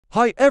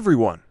Hi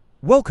everyone,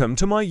 welcome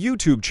to my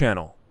YouTube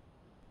channel.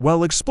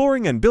 While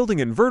exploring and building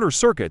inverter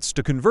circuits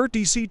to convert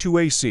DC to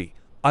AC,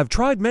 I've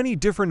tried many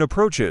different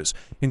approaches,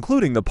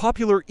 including the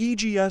popular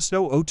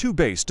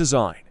EGS002-based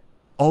design.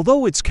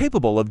 Although it's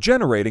capable of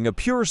generating a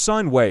pure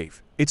sine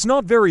wave, it's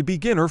not very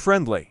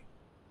beginner-friendly.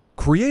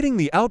 Creating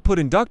the output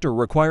inductor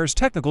requires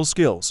technical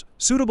skills,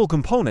 suitable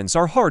components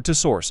are hard to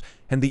source,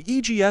 and the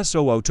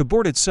EGS002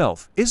 board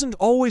itself isn't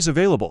always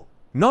available,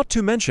 not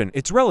to mention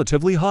its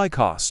relatively high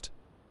cost.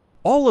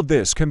 All of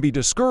this can be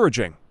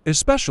discouraging,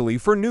 especially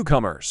for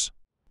newcomers.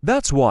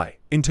 That's why,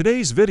 in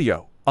today's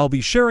video, I'll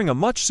be sharing a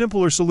much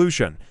simpler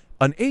solution,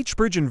 an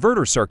H-bridge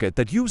inverter circuit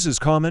that uses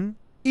common,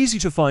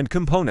 easy-to-find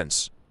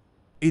components.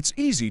 It's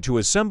easy to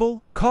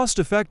assemble,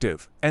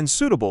 cost-effective, and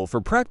suitable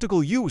for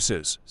practical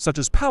uses such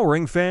as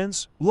powering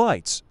fans,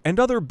 lights,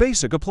 and other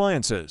basic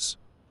appliances.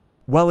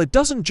 While it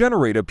doesn't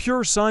generate a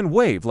pure sine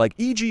wave like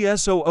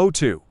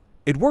EGS002,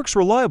 it works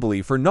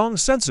reliably for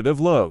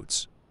non-sensitive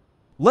loads.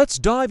 Let's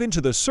dive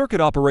into the circuit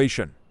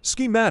operation,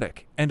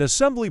 schematic, and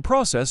assembly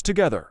process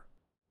together.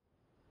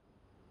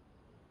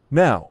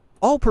 Now,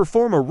 I'll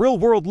perform a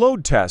real-world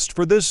load test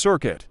for this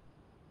circuit.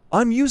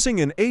 I'm using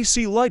an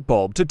AC light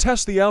bulb to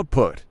test the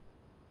output.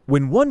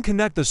 When one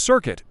connects the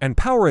circuit and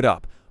power it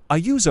up, I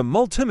use a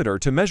multimeter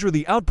to measure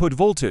the output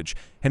voltage,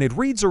 and it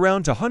reads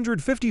around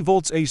 150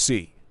 volts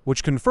AC,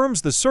 which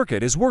confirms the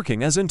circuit is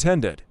working as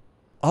intended.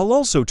 I'll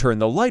also turn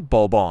the light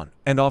bulb on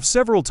and off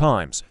several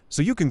times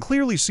so you can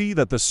clearly see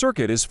that the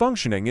circuit is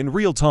functioning in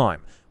real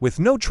time, with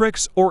no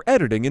tricks or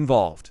editing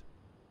involved.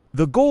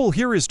 The goal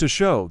here is to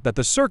show that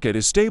the circuit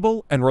is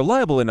stable and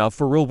reliable enough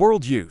for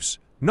real-world use,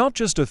 not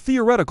just a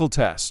theoretical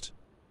test.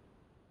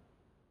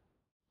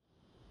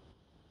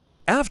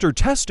 After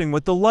testing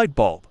with the light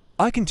bulb,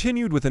 I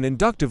continued with an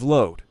inductive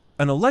load,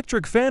 an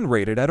electric fan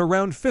rated at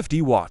around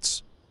 50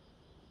 watts.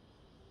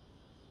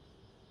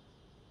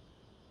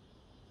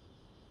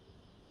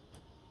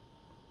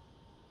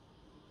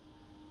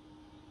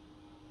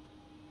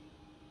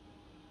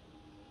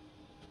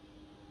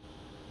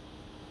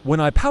 When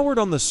I powered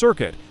on the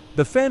circuit,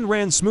 the fan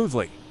ran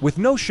smoothly, with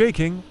no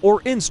shaking or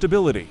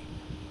instability.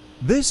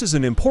 This is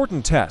an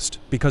important test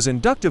because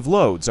inductive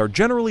loads are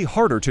generally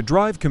harder to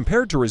drive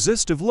compared to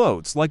resistive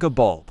loads like a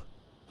bulb.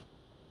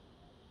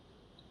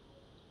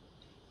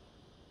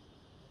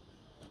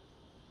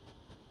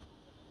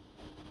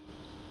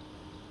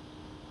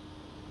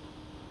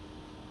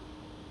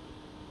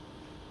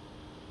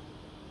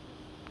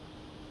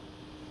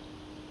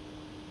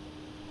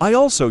 I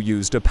also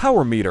used a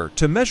power meter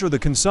to measure the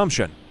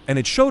consumption, and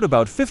it showed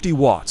about 50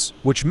 watts,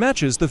 which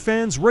matches the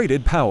fan's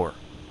rated power.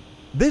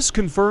 This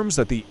confirms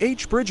that the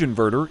H-bridge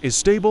inverter is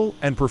stable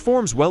and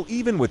performs well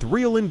even with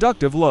real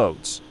inductive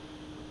loads.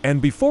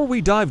 And before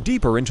we dive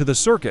deeper into the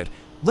circuit,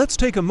 let's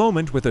take a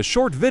moment with a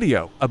short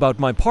video about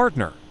my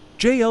partner,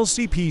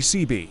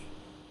 JLCPCB.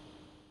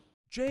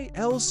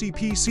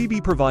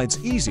 JLCPCB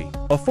provides easy,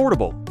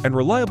 affordable, and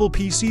reliable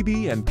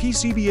PCB and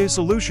PCBA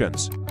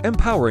solutions,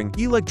 empowering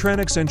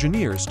electronics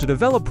engineers to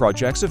develop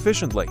projects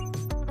efficiently.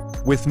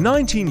 With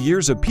 19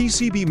 years of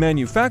PCB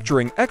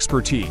manufacturing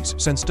expertise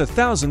since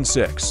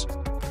 2006,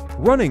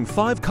 running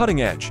 5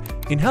 cutting-edge,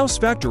 in-house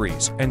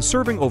factories and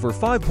serving over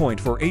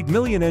 5.48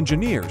 million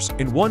engineers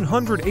in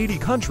 180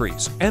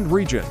 countries and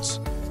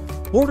regions.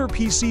 Order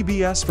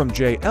PCBs from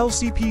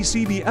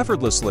JLCPCB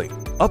effortlessly.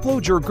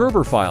 Upload your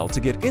Gerber file to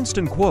get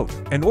instant quote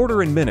and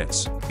order in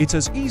minutes. It's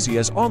as easy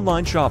as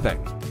online shopping.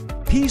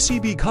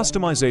 PCB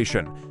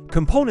customization,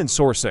 component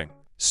sourcing,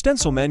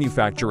 stencil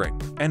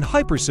manufacturing, and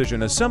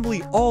high-precision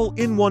assembly all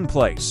in one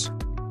place.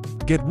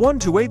 Get 1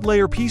 to 8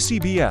 layer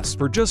PCBs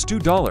for just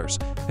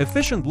 $2,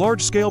 efficient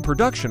large-scale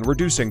production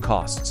reducing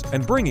costs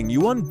and bringing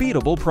you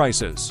unbeatable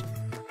prices.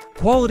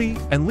 Quality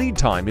and lead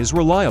time is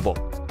reliable,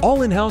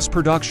 all in-house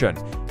production,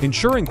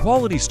 ensuring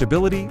quality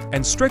stability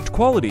and strict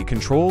quality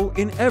control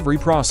in every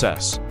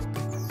process.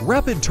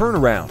 Rapid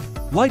turnaround,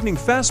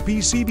 lightning-fast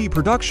PCB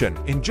production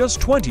in just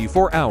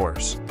 24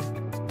 hours.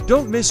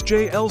 Don't miss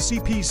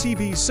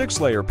JLCPCB's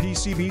 6-layer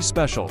PCB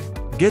special.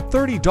 Get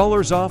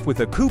 $30 off with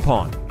a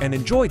coupon and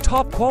enjoy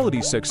top-quality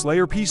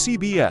 6-layer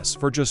PCBs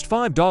for just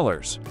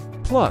 $5.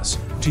 Plus,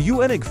 to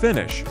UNIC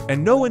finish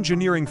and no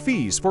engineering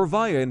fees for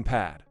VIA and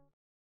PAD.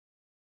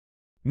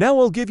 Now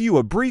I'll give you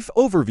a brief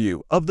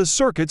overview of the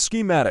circuit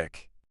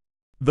schematic.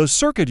 The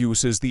circuit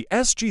uses the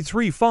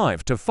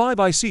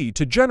SG3525 IC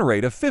to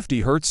generate a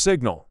 50 Hz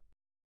signal.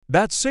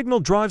 That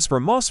signal drives for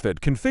MOSFET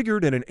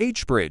configured in an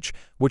H-bridge,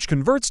 which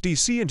converts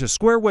DC into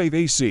square wave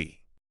AC.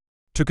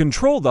 To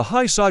control the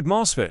high-side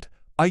MOSFET,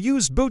 I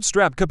used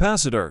bootstrap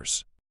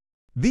capacitors.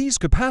 These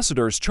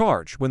capacitors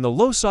charge when the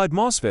low-side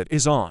MOSFET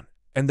is on,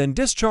 and then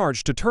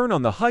discharge to turn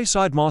on the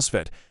high-side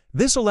MOSFET.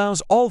 This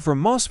allows all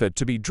from MOSFET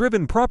to be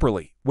driven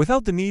properly,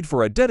 without the need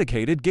for a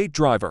dedicated gate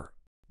driver.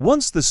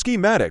 Once the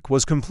schematic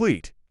was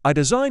complete, I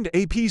designed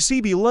a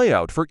PCB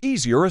layout for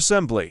easier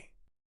assembly.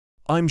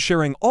 I'm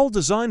sharing all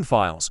design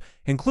files,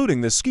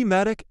 including the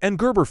schematic and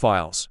Gerber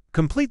files,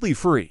 completely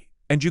free,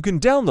 and you can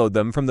download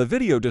them from the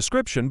video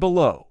description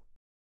below.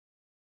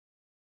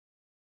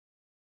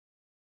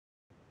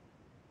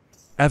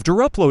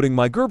 After uploading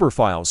my Gerber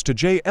files to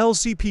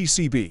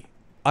JLCPCB,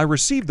 I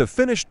received the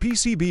finished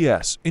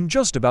PCBs in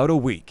just about a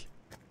week.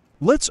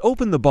 Let's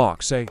open the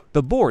box.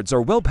 The boards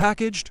are well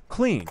packaged,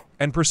 clean,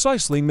 and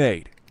precisely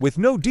made, with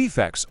no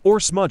defects or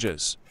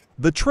smudges.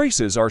 The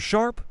traces are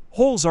sharp,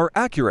 holes are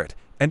accurate,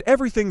 and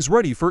everything's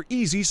ready for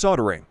easy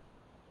soldering.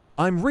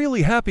 I'm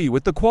really happy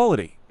with the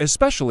quality,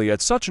 especially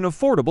at such an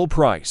affordable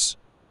price.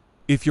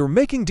 If you're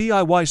making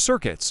DIY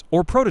circuits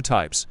or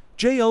prototypes,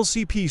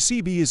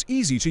 JLCPCB is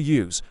easy to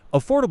use,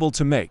 affordable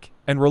to make,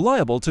 and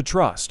reliable to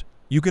trust.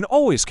 You can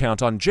always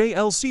count on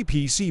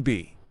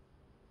JLCPCB.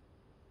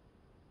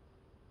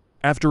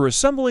 After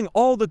assembling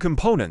all the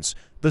components,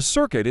 the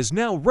circuit is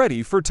now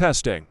ready for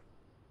testing.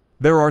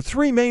 There are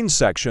three main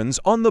sections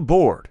on the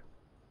board.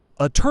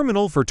 A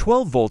terminal for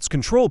 12 volts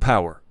control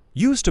power,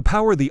 used to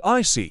power the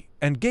IC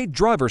and gate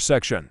driver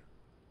section.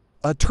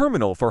 A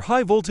terminal for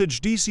high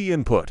voltage DC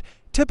input,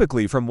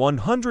 typically from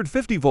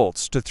 150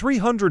 volts to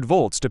 300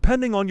 volts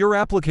depending on your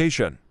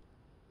application.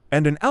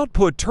 And an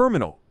output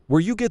terminal,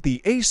 where you get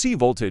the AC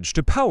voltage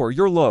to power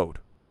your load.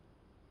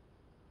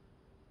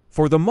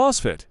 For the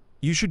MOSFET,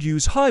 you should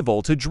use high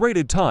voltage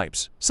rated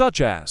types,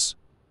 such as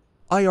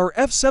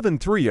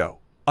IRF730,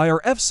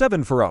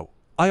 IRF740,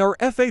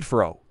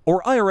 IRF840,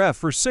 or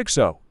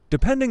IRF460,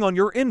 depending on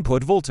your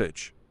input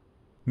voltage.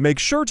 Make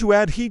sure to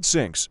add heat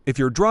sinks if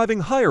you're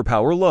driving higher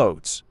power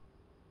loads.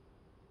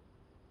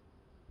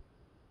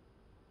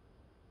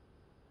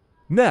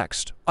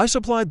 Next, I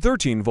supplied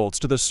 13 volts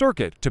to the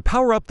circuit to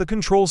power up the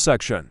control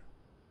section.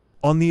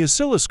 On the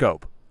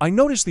oscilloscope, I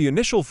noticed the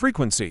initial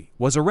frequency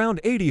was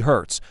around 80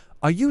 Hz.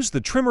 I used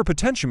the trimmer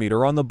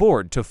potentiometer on the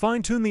board to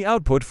fine-tune the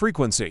output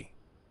frequency.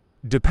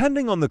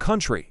 Depending on the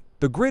country,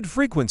 the grid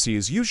frequency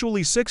is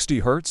usually 60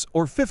 Hz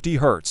or 50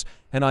 Hz,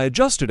 and I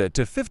adjusted it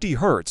to 50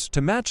 Hz to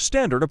match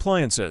standard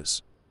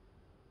appliances.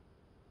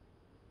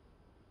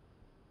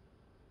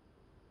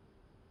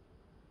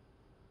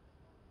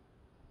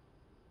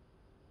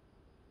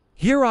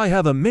 Here I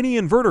have a mini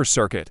inverter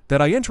circuit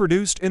that I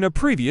introduced in a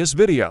previous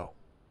video.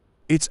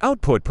 Its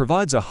output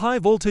provides a high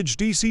voltage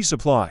DC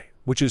supply,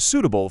 which is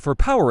suitable for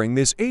powering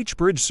this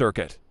H-bridge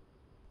circuit.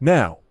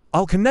 Now,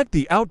 I'll connect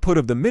the output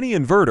of the mini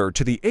inverter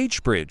to the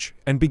H-bridge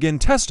and begin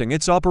testing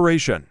its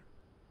operation.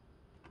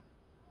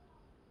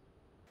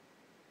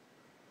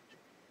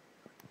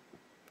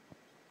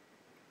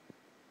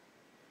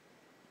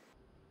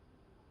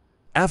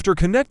 After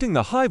connecting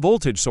the high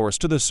voltage source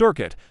to the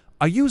circuit,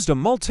 I used a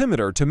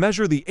multimeter to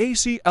measure the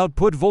AC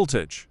output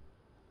voltage.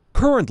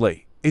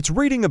 Currently, it's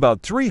reading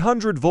about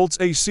 300 volts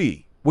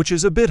AC, which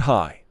is a bit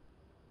high.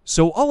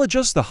 So I'll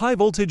adjust the high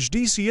voltage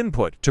DC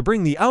input to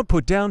bring the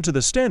output down to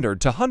the standard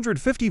to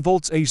 150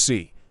 volts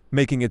AC,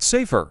 making it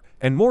safer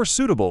and more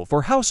suitable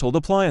for household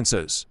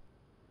appliances.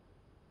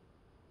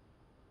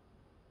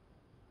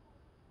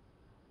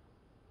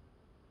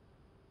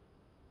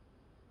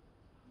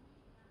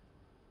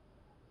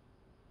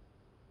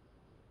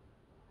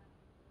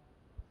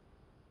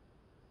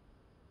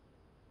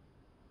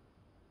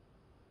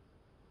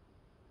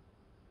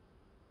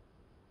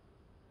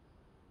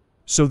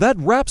 So that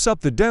wraps up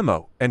the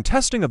demo and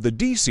testing of the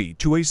DC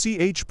to AC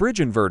H-bridge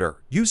inverter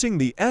using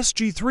the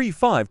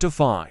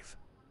SG3525.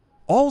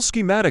 All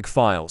schematic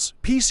files,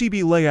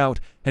 PCB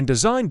layout, and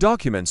design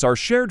documents are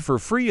shared for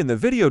free in the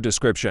video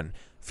description.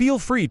 Feel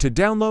free to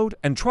download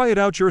and try it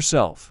out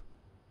yourself.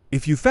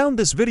 If you found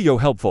this video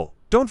helpful,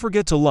 don't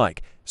forget to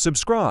like,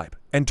 subscribe,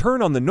 and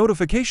turn on the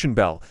notification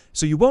bell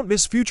so you won't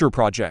miss future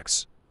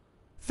projects.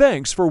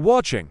 Thanks for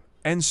watching,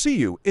 and see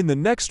you in the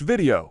next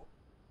video.